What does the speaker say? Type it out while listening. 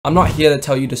I'm not here to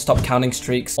tell you to stop counting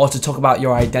streaks, or to talk about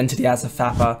your identity as a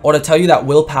fapper, or to tell you that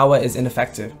willpower is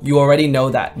ineffective. You already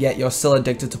know that, yet you're still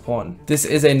addicted to porn. This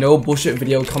is a no bullshit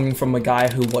video coming from a guy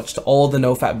who watched all the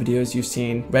NoFap videos you've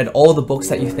seen, read all the books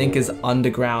that you think is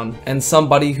underground, and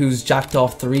somebody who's jacked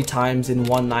off 3 times in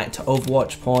one night to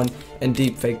Overwatch porn and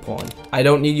deepfake porn. I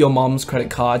don't need your mom's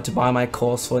credit card to buy my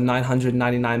course for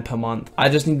 $999 per month. I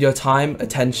just need your time,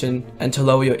 attention, and to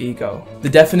lower your ego. The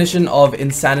definition of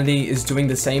insanity is doing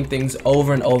the same things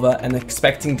over and over and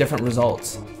expecting different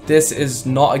results. This is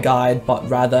not a guide, but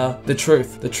rather the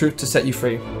truth to set you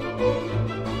free.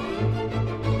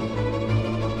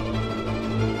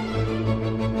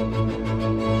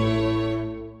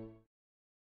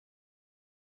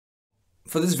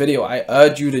 For this video, I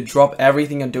urge you to drop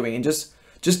everything you're doing and just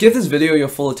give this video your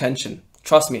full attention.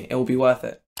 Trust me, it will be worth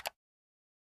it.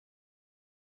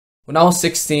 When I was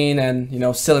 16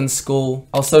 and, still in school,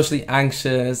 I was socially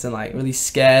anxious and really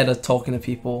scared of talking to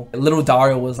people. Little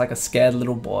Dario was like a scared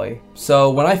little boy. So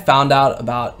when I found out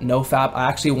about NoFap, I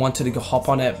actually wanted to go hop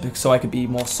on it so I could be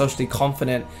more socially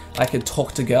confident. I could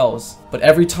talk to girls. But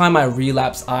every time I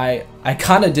relapsed, I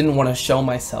kind of didn't want to show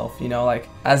myself,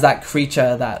 as that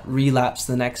creature that relapsed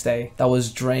the next day, that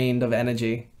was drained of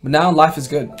energy. But now life is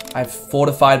good. I've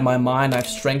fortified my mind, I've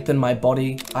strengthened my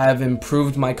body, I have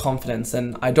improved my confidence,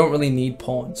 and I don't really need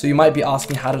porn. So you might be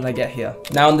asking, how did I get here?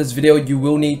 Now in this video, you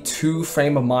will need 2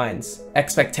 frame of minds.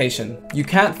 Expectation. You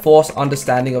can't force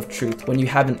understanding of truth when you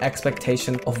have an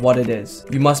expectation of what it is.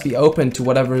 You must be open to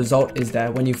whatever result is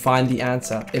there when you find the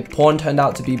answer. If porn turned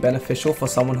out to be beneficial for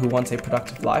someone who wants a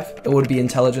productive life, it would be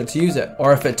intelligent to use it.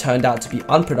 Or if it turned out to be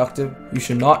unproductive, you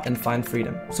should not, and find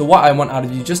freedom. So what I want out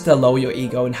of you, just to lower your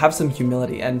ego and have some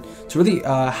humility and to really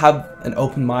have an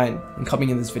open mind in coming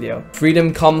in this video.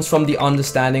 Freedom comes from the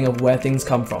understanding of where things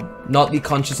come from, not the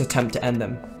conscious attempt to end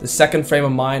them. The second frame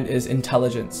of mind is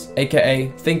intelligence, aka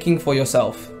thinking for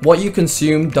yourself. What you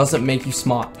consume doesn't make you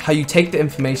smart. How you take the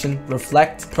information,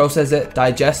 reflect, process it,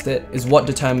 digest it is what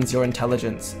determines your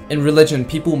intelligence. In religion,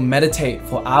 people meditate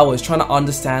for hours trying to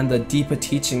understand the deeper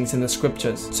teachings in the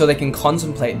scriptures so they can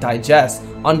contemplate, digest,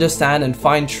 understand, and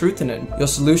find truth in it. Your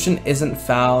solution isn't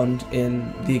found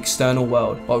in the external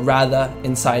world, but rather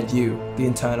inside you, the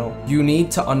internal. You need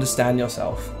to understand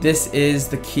yourself. This is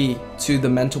the key to the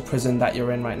mental prison that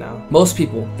you're in right now. Most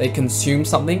people, they consume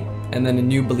something and then a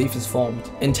new belief is formed.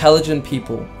 Intelligent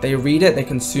people, they read it, they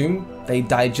consume, they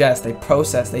digest, they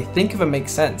process, they think if it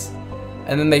makes sense,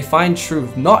 and then they find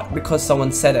truth, not because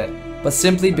someone said it, but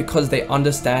simply because they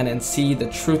understand and see the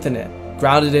truth in it,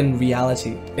 grounded in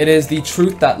reality. It is the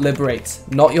truth that liberates,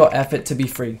 not your effort to be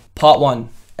free. Part 1,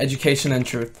 education and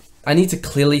truth. I need to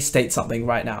clearly state something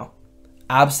right now.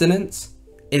 Abstinence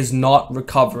is not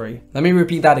recovery. Let me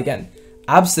repeat that again.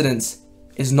 Abstinence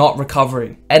is not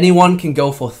recovery. Anyone can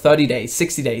go for 30 days,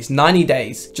 60 days, 90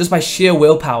 days just by sheer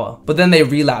willpower, but then they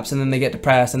relapse and then they get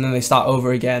depressed and then they start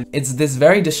over again. It's this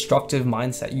very destructive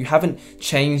mindset. You haven't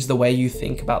changed the way you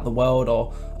think about the world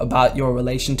or about your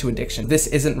relation to addiction. This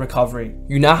isn't recovery.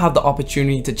 You now have the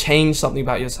opportunity to change something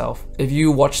about yourself. If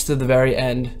you watch to the very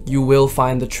end, you will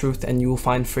find the truth and you will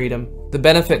find freedom. The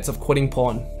benefits of quitting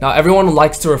porn. Now, everyone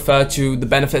likes to refer to the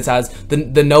benefits as the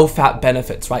NoFap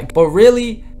benefits, right? But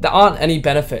really, there aren't any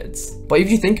benefits. But if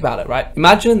you think about it, right?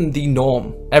 Imagine the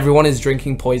norm. Everyone is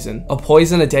drinking poison. A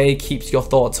poison a day keeps your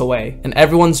thoughts away, and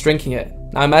everyone's drinking it.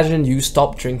 Now imagine you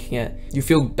stop drinking it. You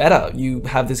feel better. You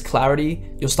have this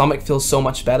clarity. Your stomach feels so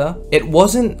much better. It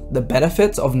wasn't the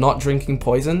benefits of not drinking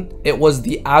poison. It was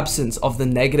the absence of the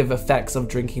negative effects of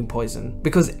drinking poison.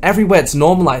 Because everywhere it's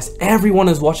normalized. Everyone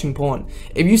is watching porn.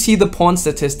 If you see the porn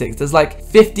statistics, there's like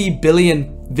 50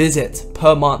 billion visits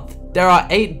per month. There are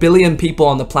 8 billion people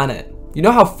on the planet. You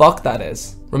know how fucked that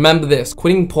is? Remember this,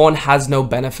 quitting porn has no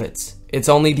benefits. It's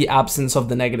only the absence of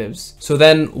the negatives. So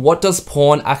then what does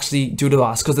porn actually do to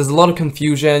us? Because there's a lot of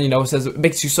confusion, it says it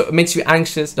makes you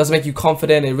anxious, doesn't make you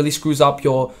confident, it really screws up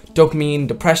your dopamine,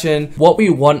 depression. What we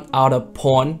want out of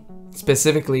porn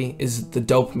specifically is the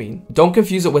dopamine. Don't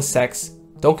confuse it with sex.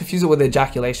 Don't confuse it with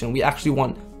ejaculation. We actually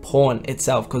want porn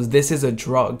itself because this is a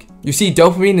drug. You see,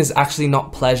 dopamine is actually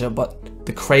not pleasure, but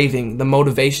the craving, the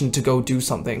motivation to go do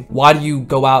something. Why do you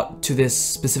go out to this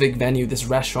specific venue, this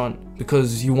restaurant?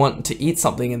 Because you want to eat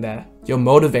something in there. You're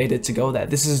motivated to go there.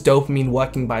 This is dopamine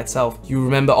working by itself. You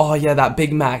remember, oh yeah, that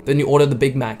Big Mac. Then you order the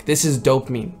Big Mac. This is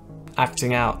dopamine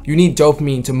acting out. You need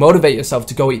dopamine to motivate yourself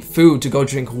to go eat food, to go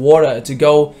drink water, to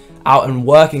go out and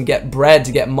work and get bread,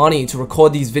 to get money, to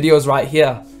record these videos right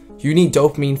here. You need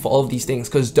dopamine for all of these things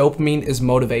because dopamine is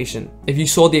motivation. If you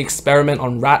saw the experiment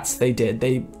on rats they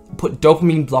put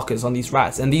dopamine blockers on these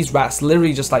rats, and these rats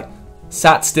literally just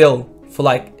sat still for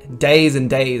like days and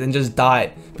days and just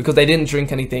died because they didn't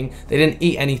drink anything, they didn't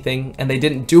eat anything, and they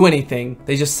didn't do anything.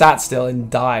 They just sat still and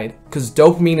died because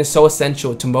dopamine is so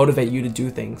essential to motivate you to do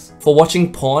things. For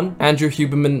watching porn, Andrew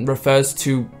Huberman refers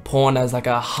to porn as like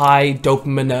a high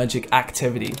dopaminergic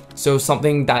activity. So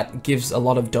something that gives a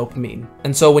lot of dopamine.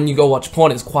 And so when you go watch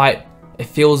porn, it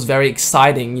feels very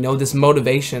exciting, you know, this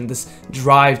motivation, this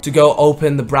drive to go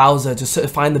open the browser to sort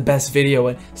of find the best video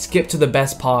and skip to the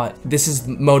best part. This is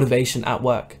motivation at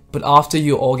work. But after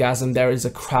you orgasm, there is a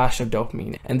crash of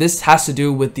dopamine. And this has to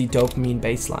do with the dopamine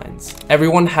baselines.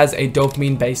 Everyone has a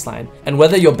dopamine baseline, and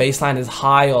whether your baseline is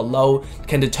high or low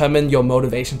can determine your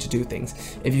motivation to do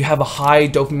things. If you have a high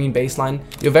dopamine baseline,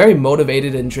 you're very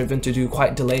motivated and driven to do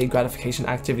quite delayed gratification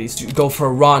activities, to go for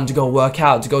a run, to go work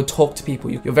out, to go talk to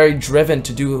people. You're very driven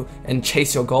to do and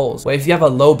chase your goals. But if you have a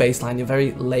low baseline, you're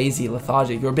very lazy,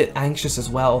 lethargic, you're a bit anxious as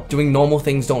well. Doing normal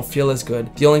things don't feel as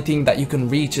good. The only thing that you can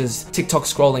reach is TikTok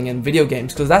scrolling and video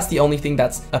games, because that's the only thing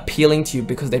that's appealing to you,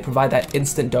 because they provide that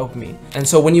instant dopamine. And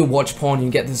so when you watch porn, you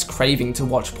get this craving to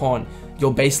watch porn.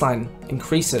 Your baseline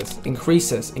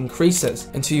increases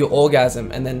until you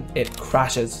orgasm, and then it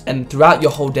crashes. And throughout your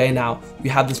whole day now,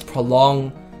 you have this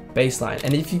prolonged baseline.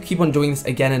 And if you keep on doing this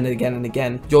again and again and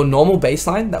again, your normal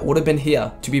baseline that would have been here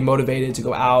to be motivated to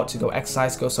go out, to go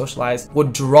exercise, to go socialize,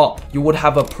 would drop. You would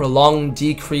have a prolonged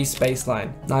decreased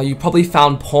baseline. Now, you probably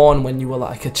found porn when you were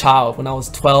like a child, when I was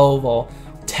 12 or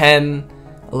 10,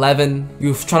 11.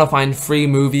 You were trying to find free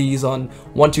movies on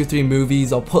 123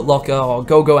 Movies or Put Locker or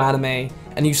Go Anime,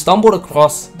 and you stumbled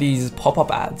across these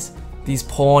pop-up ads, these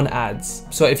porn ads.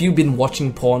 So if you've been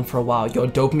watching porn for a while, your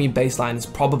dopamine baseline is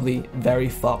probably very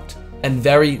fucked and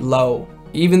very low.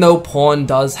 Even though porn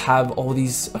does have all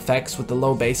these effects with the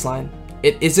low baseline,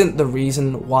 it isn't the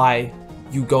reason why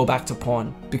you go back to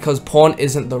porn, because porn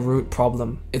isn't the root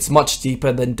problem. It's much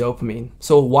deeper than dopamine.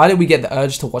 So why do we get the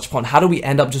urge to watch porn? How do we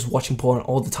end up just watching porn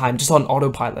all the time, just on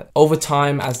autopilot? Over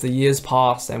time, as the years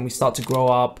pass and we start to grow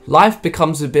up, life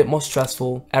becomes a bit more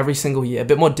stressful every single year, a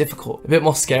bit more difficult, a bit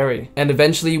more scary. And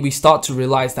eventually we start to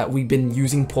realize that we've been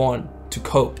using porn to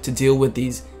cope, to deal with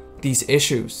these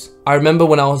issues. I remember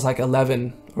when I was like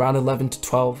 11, around 11 to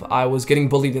 12, I was getting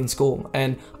bullied in school,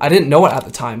 and I didn't know it at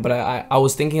the time, but I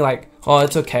was thinking like, oh,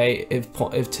 it's okay if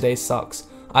today sucks.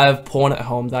 I have porn at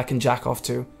home that I can jack off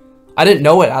to. I didn't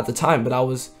know it at the time, but I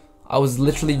was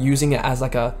literally using it as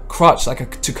like a crutch,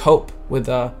 to cope with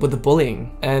the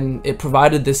bullying, and it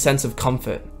provided this sense of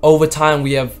comfort. Over time,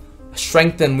 we have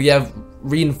strengthened, we have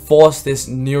reinforced this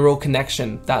neural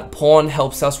connection that porn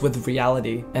helps us with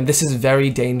reality. And this is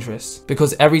very dangerous,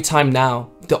 because every time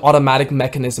now the automatic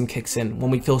mechanism kicks in. When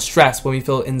we feel stress, when we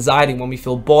feel anxiety, when we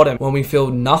feel boredom, when we feel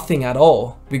nothing at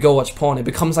all, we go watch porn. It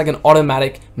becomes like an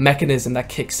automatic mechanism that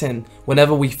kicks in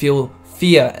whenever we feel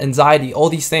fear, anxiety, all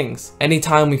these things.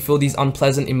 Anytime we feel these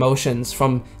unpleasant emotions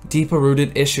from deeper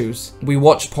rooted issues, we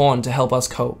watch porn to help us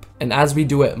cope. And as we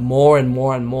do it more and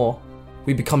more and more,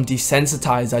 we become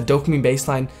desensitized. Our dopamine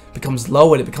baseline becomes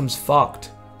lowered, it becomes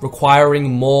fucked, requiring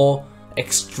more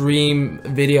extreme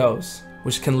videos,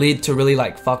 which can lead to really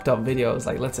like fucked up videos,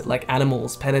 like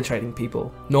animals penetrating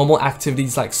people. Normal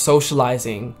activities like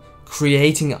socializing,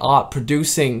 creating art,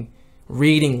 producing,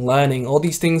 reading, learning, all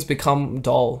these things become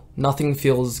dull. Nothing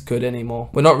feels good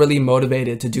anymore. We're not really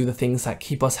motivated to do the things that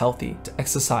keep us healthy, to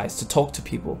exercise, to talk to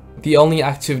people. The only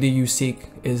activity you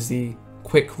seek is the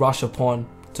quick rush of porn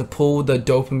to pull the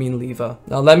dopamine lever.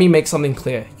 Now let me make something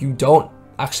clear. You don't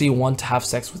actually want to have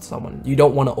sex with someone. You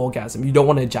don't want to orgasm. You don't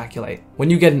want to ejaculate. When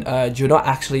you get an urge, you're not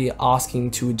actually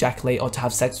asking to ejaculate or to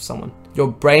have sex with someone. Your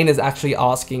brain is actually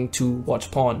asking to watch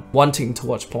porn, wanting to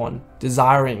watch porn,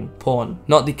 desiring porn.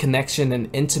 Not the connection and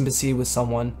intimacy with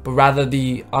someone, but rather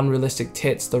the unrealistic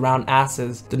tits, the round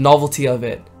asses, the novelty of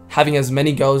it, having as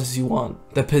many goes as you want,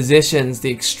 the positions,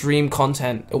 the extreme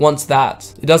content. It wants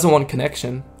that. It doesn't want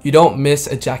connection. You don't miss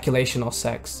ejaculation or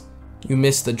sex. You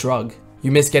miss the drug.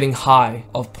 You miss getting high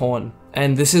of porn.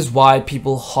 And this is why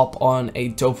people hop on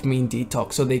a dopamine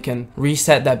detox, so they can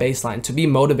reset their baseline, to be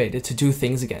motivated to do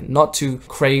things again, not to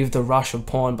crave the rush of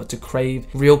porn, but to crave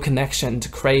real connection, to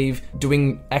crave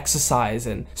doing exercise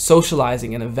and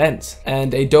socializing and events.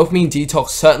 And a dopamine detox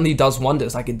certainly does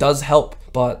wonders, like it does help,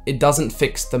 but it doesn't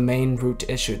fix the main root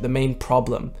issue, the main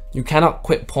problem. You cannot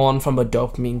quit porn from a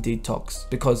dopamine detox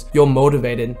because you're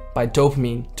motivated by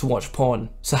dopamine to watch porn.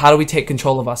 So how do we take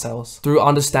control of ourselves? Through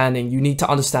understanding. You need to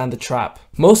understand the trap.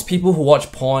 Most people who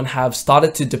watch porn have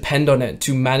started to depend on it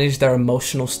to manage their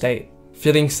emotional state.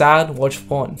 Feeling sad? Watch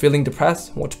porn. Feeling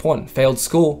depressed? Watch porn. Failed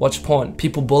school? Watch porn.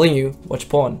 People bullying you? Watch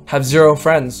porn. Have zero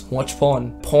friends? Watch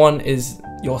porn. Porn is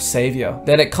your savior.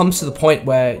 Then it comes to the point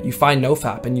where you find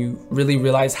NoFap and you really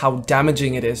realize how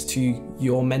damaging it is to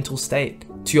your mental state,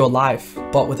 to your life.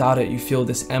 But without it, you feel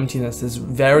this emptiness, this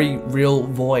very real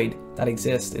void that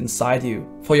exists inside you.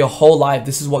 For your whole life,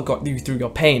 this is what got you through your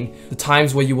pain. The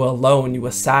times where you were alone, you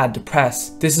were sad,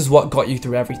 depressed, this is what got you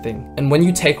through everything. And when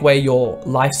you take away your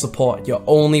life support, your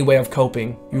only way of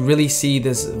coping, you really see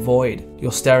this void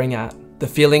you're staring at. The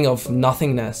feeling of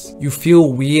nothingness. You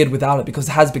feel weird without it because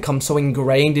it has become so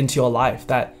ingrained into your life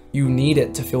that you need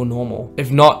it to feel normal.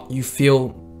 If not, you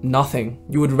feel nothing.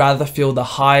 You would rather feel the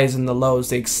highs and the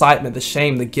lows, the excitement, the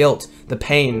shame, the guilt, the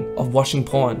pain of watching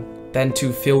porn than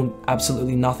to feel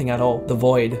absolutely nothing at all. The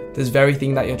void. This very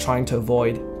thing that you're trying to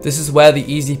avoid. This is where the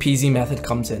easy peasy method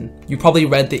comes in. You probably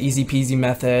read the easy peasy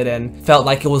method and felt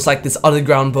like it was like this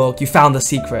underground book, you found the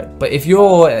secret. But if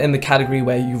you're in the category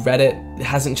where you read it, it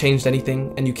hasn't changed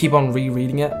anything, and you keep on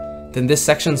rereading it, then this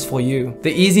section's for you.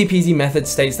 The easy peasy method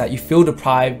states that you feel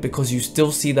deprived because you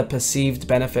still see the perceived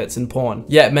benefits in porn.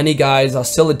 Yet many guys are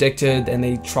still addicted and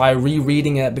they try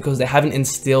rereading it because they haven't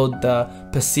instilled the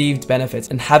perceived benefits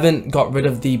and haven't got rid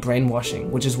of the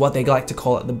brainwashing, which is what they like to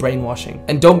call it, the brainwashing.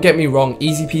 And don't get me wrong,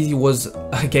 easy peasy was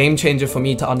a game changer for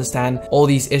me to understand all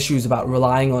these issues about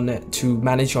relying on it to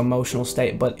manage your emotional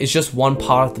state, but it's just one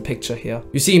part of the picture here.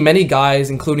 You see, many guys,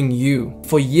 including you,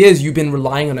 for years you've been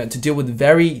relying on it to deal with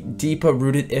very deeper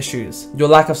rooted issues. Your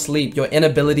lack of sleep, your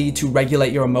inability to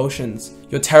regulate your emotions,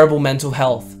 your terrible mental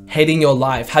health, hating your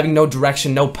life, having no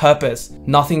direction, no purpose,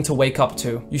 nothing to wake up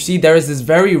to. You see, there is this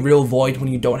very real void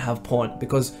when you don't have porn,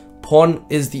 because porn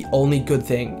is the only good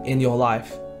thing in your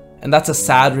life. And that's a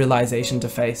sad realization to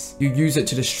face. You use it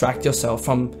to distract yourself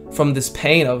from this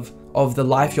pain of the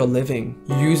life you're living.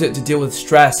 You use it to deal with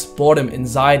stress, boredom,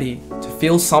 anxiety, to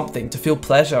feel something, to feel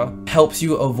pleasure. It helps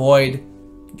you avoid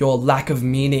your lack of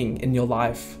meaning in your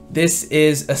life. This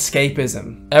is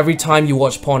escapism. Every time you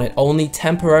watch porn, it only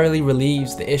temporarily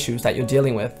relieves the issues that you're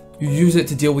dealing with. You use it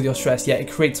to deal with your stress, yet it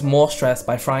creates more stress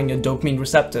by frying your dopamine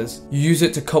receptors. You use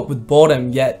it to cope with boredom,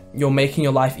 yet you're making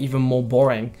your life even more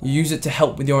boring. You use it to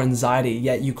help with your anxiety,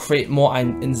 yet you create more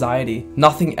anxiety.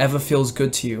 Nothing ever feels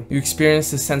good to you. You experience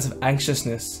this sense of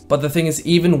anxiousness. But the thing is,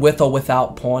 even with or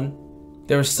without porn,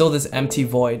 there is still this empty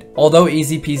void. Although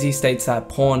Easy Peasy states that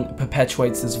porn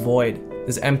perpetuates this void,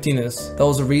 this emptiness, there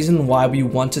was a reason why we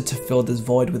wanted to fill this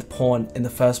void with porn in the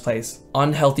first place.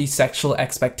 Unhealthy sexual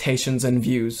expectations and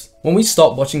views. When we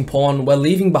stop watching porn, we're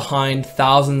leaving behind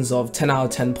thousands of 10 out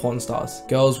of 10 porn stars,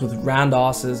 girls with round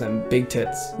asses and big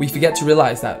tits. We forget to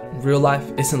realize that real life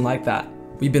isn't like that.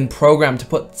 We've been programmed to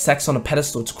put sex on a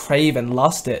pedestal, to crave and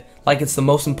lust it like it's the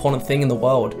most important thing in the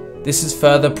world. This is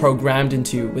further programmed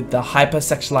into you with the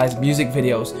hyper-sexualized music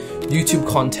videos, YouTube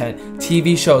content,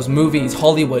 TV shows, movies,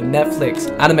 Hollywood,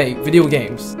 Netflix, anime, video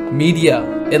games, media.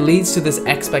 It leads to this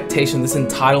expectation, this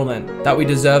entitlement, that we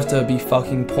deserve to be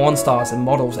fucking porn stars and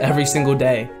models every single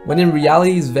day, when in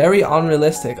reality it's very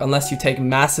unrealistic unless you take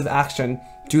massive action,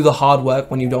 do the hard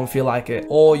work when you don't feel like it,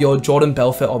 or you're Jordan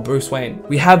Belfort or Bruce Wayne.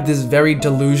 We have this very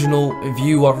delusional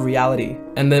view of reality.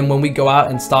 And then when we go out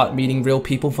and start meeting real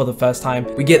people for the first time,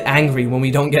 we get angry when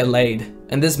we don't get laid.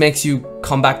 And this makes you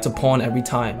come back to porn every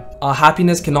time. Our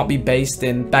happiness cannot be based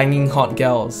in banging hot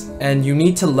girls. And you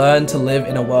need to learn to live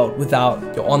in a world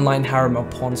without your online harem of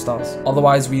porn stars.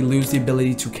 Otherwise, we lose the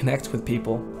ability to connect with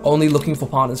people, only looking for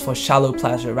partners for shallow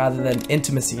pleasure rather than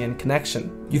intimacy and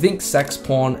connection. You think sex,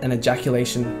 porn, and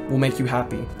ejaculation will make you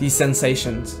happy, these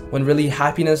sensations, when really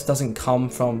happiness doesn't come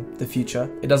from the future.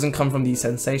 It doesn't come from these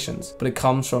sensations, but it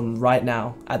comes from right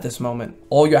now, at this moment.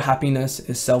 All your happiness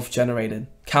is self-generated.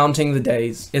 Counting the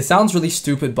days. It sounds really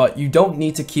stupid, but you don't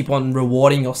need to keep on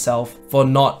rewarding yourself for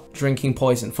not drinking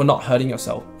poison, for not hurting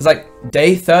yourself. It's like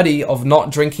day 30 of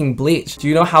not drinking bleach. Do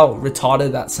you know how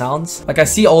retarded that sounds? Like, I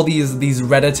see all these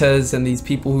Redditors and these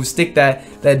people who stick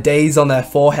their days on their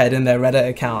forehead in their Reddit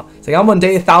account. It's like, I'm on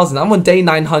day 1000, I'm on day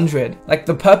 900. Like,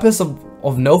 the purpose of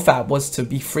NoFap was to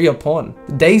be free of porn.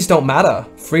 The days don't matter.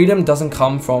 Freedom doesn't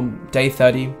come from day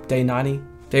 30, day 90,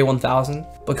 day 1000,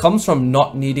 but comes from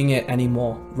not needing it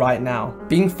anymore right now.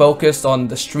 Being focused on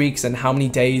the streaks and how many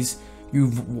days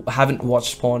you haven't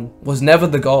watched porn was never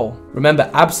the goal. Remember,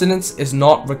 abstinence is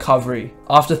not recovery.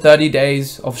 After 30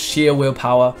 days of sheer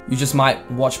willpower, you just might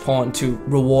watch porn to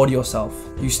reward yourself.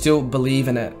 You still believe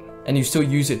in it, and you still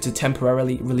use it to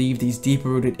temporarily relieve these deeper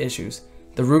rooted issues.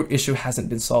 The root issue hasn't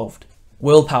been solved.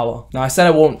 Willpower. Now, I said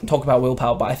I won't talk about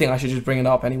willpower, but I think I should just bring it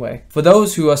up anyway. For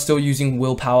those who are still using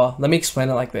willpower, let me explain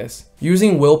it like this.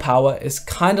 Using willpower is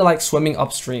kind of like swimming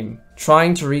upstream,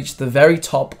 trying to reach the very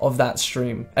top of that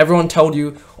stream. Everyone told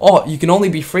you, oh, you can only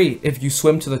be free if you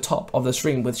swim to the top of the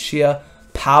stream with sheer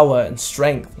power and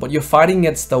strength, but you're fighting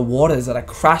against the waters that are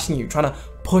crashing you, trying to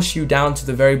push you down to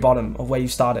the very bottom of where you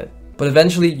started. But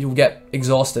eventually you'll get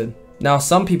exhausted. Now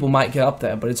some people might get up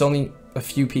there, but it's only a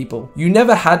few people. You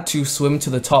never had to swim to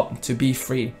the top to be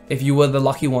free. If you were the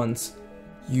lucky ones,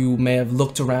 you may have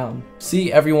looked around.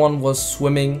 See, everyone was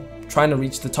swimming, trying to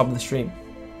reach the top of the stream.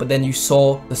 But then you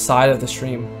saw the side of the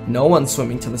stream. No one's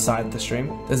swimming to the side of the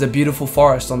stream. There's a beautiful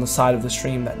forest on the side of the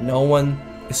stream that no one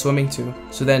is swimming to.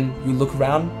 So then you look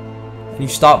around and you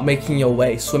start making your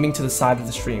way, swimming to the side of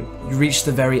the stream. You reach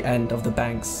the very end of the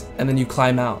banks and then you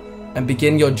climb out and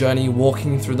begin your journey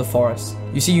walking through the forest.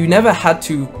 You see, you never had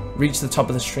to reach the top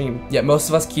of the stream, yet most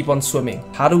of us keep on swimming.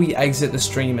 How do we exit the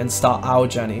stream and start our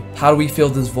journey? How do we fill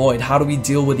this void? How do we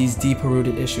deal with these deeper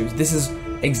rooted issues? This is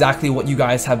exactly what you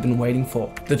guys have been waiting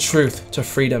for. The truth to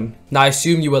freedom. Now I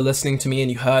assume you were listening to me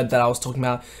and you heard that I was talking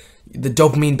about the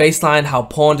dopamine baseline, how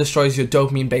porn destroys your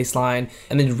dopamine baseline,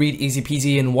 and then you read Easy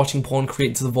Peasy and watching porn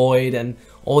creates the void and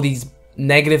all these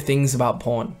negative things about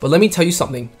porn. But let me tell you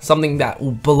something that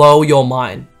will blow your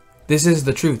mind. This is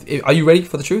the truth. Are you ready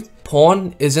for the truth?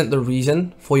 Porn isn't the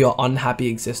reason for your unhappy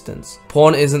existence.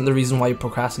 Porn isn't the reason why you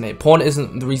procrastinate. Porn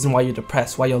isn't the reason why you're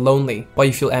depressed, why you're lonely, why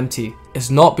you feel empty. It's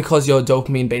not because your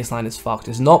dopamine baseline is fucked.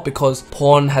 It's not because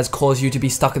porn has caused you to be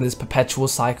stuck in this perpetual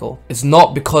cycle. It's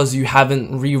not because you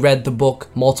haven't reread the book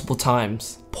multiple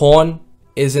times. Porn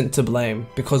isn't to blame,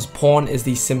 because porn is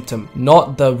the symptom,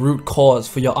 not the root cause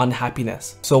for your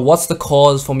unhappiness. So what's the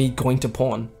cause for me going to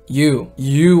porn?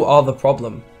 You are the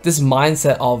problem. This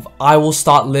mindset of I will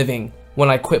start living when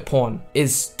I quit porn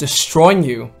is destroying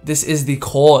you. This is the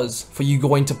cause for you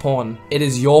going to porn. It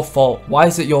is your fault. Why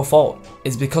is it your fault?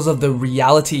 It's because of the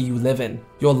reality you live in.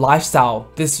 Your lifestyle,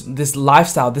 this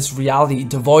lifestyle, this reality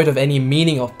devoid of any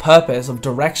meaning, of purpose, of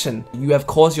direction. You have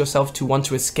caused yourself to want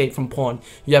to escape from porn.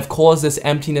 You have caused this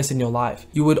emptiness in your life.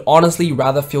 You would honestly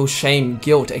rather feel shame,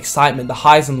 guilt, excitement, the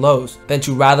highs and lows, than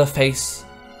to rather face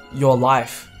your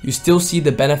life. You still see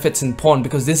the benefits in porn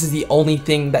because this is the only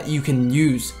thing that you can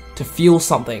use to feel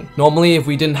something. Normally, if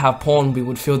we didn't have porn, we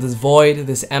would feel this void,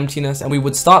 this emptiness, and we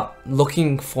would start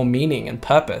looking for meaning and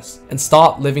purpose and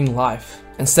start living life.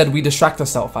 Instead, we distract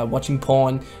ourselves by watching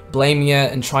porn, blaming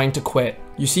it, and trying to quit.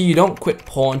 You see, you don't quit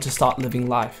porn to start living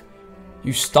life.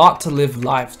 You start to live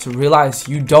life to realize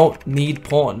you don't need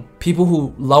porn. People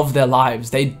who love their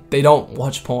lives, they don't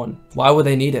watch porn. Why would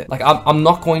they need it? Like, I'm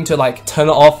not going to like turn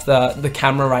off the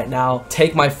camera right now,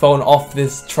 take my phone off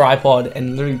this tripod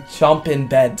and literally jump in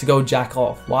bed to go jack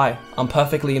off. Why? I'm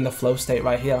perfectly in the flow state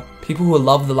right here. People who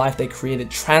love the life they created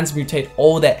transmutate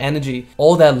all their energy,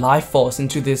 all their life force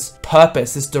into this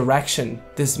purpose, this direction,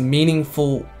 this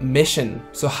meaningful mission.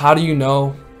 So how do you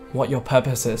know what your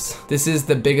purpose is? This is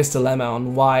the biggest dilemma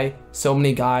on why so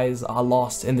many guys are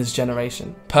lost in this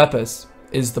generation. Purpose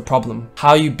is the problem.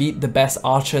 How you beat the best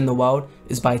archer in the world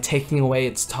is by taking away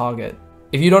its target.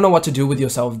 If you don't know what to do with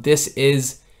yourself, this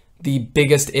is the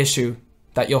biggest issue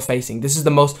that you're facing. This is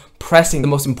the most pressing, the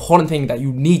most important thing that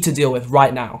you need to deal with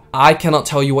right now. I cannot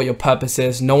tell you what your purpose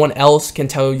is. No one else can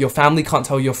tell you. Your family can't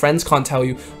tell you. Your friends can't tell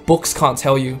you. Books can't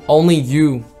tell you. Only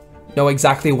you know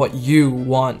exactly what you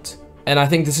want. And I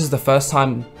think this is the first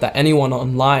time that anyone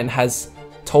online has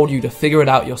told you to figure it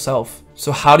out yourself.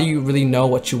 So how do you really know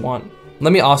what you want?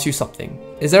 Let me ask you something.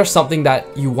 Is there something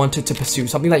that you wanted to pursue,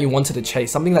 something that you wanted to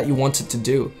chase, something that you wanted to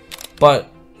do, but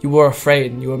you were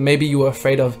afraid? Maybe you were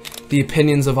afraid of the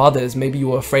opinions of others. Maybe you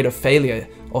were afraid of failure,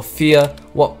 or fear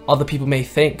what other people may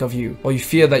think of you, or you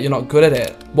fear that you're not good at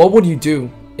it. What would you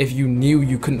do if you knew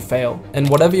you couldn't fail? And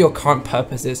whatever your current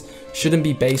purpose is shouldn't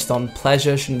be based on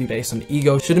pleasure, shouldn't be based on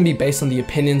ego, shouldn't be based on the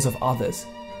opinions of others.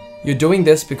 You're doing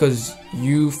this because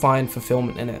you find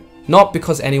fulfillment in it. Not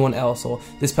because anyone else, or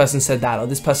this person said that, or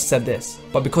this person said this,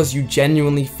 but because you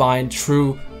genuinely find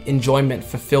true enjoyment,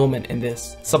 fulfillment in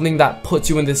this. Something that puts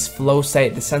you in this flow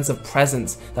state, the sense of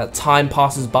presence, that time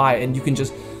passes by and you can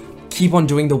just keep on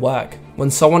doing the work. When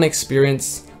someone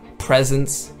experiences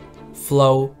presence,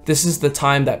 flow, this is the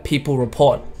time that people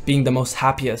report being the most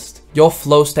happiest. Your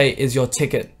flow state is your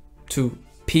ticket to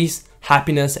peace,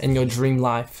 happiness, and your dream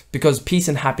life, because peace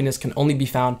and happiness can only be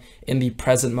found in the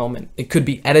present moment. It could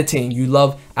be editing. You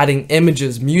love adding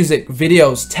images, music,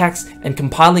 videos, text, and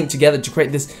compiling together to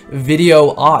create this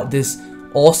video art, this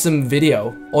awesome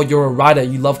video. Or you're a writer,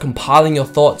 you love compiling your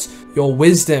thoughts, your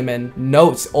wisdom and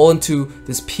notes all into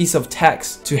this piece of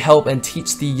text to help and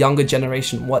teach the younger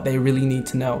generation what they really need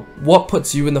to know. What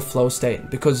puts you in the flow state?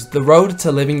 Because the road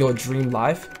to living your dream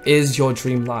life is your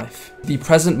dream life. The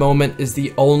present moment is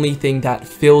the only thing that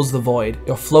fills the void.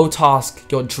 Your flow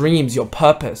task, your dreams, your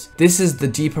purpose. This is the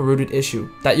deeper rooted issue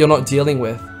that you're not dealing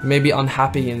with. You may be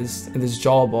unhappy in this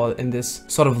job or in this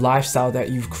sort of lifestyle that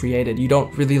you've created. You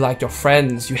don't really like your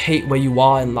friends. You hate where you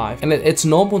are in life. And it's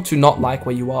normal to not like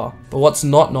where you are. But what's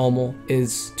not normal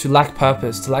is to lack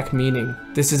purpose, to lack meaning.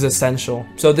 This is essential.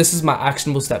 So this is my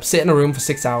actionable step. Sit in a room for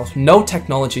 6 hours, no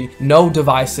technology, no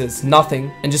devices,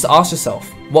 nothing, and just ask yourself,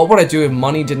 what would I do if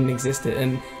money didn't exist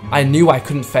and I knew I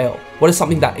couldn't fail? What is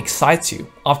something that excites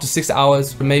you? After 6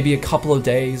 hours, or maybe a couple of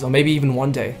days, or maybe even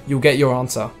one day, you'll get your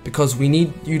answer, because we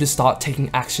need you to start taking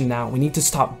action now. We need to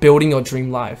start building your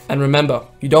dream life. And remember,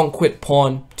 you don't quit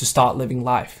porn to start living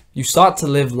life. You start to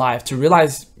live life to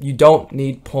realize you don't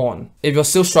need porn. If you're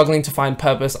still struggling to find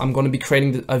purpose, I'm going to be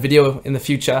creating a video in the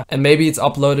future, and maybe it's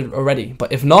uploaded already.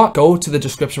 But if not, go to the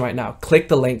description right now, click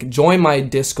the link, join my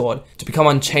Discord to become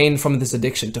unchained from this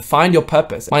addiction, to find your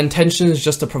purpose. My intention is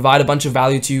just to provide a bunch of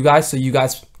value to you guys so you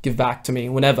guys give back to me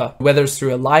whenever, whether it's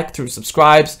through a like, through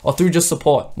subscribes, or through just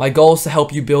support. My goal is to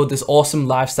help you build this awesome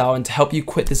lifestyle and to help you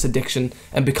quit this addiction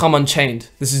and become unchained.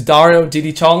 This is Dario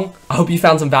Didi Chong. I hope you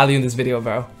found some value in this video,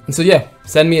 bro. And so yeah,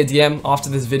 send me a DM after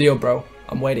this video, bro.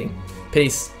 I'm waiting.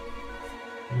 Peace.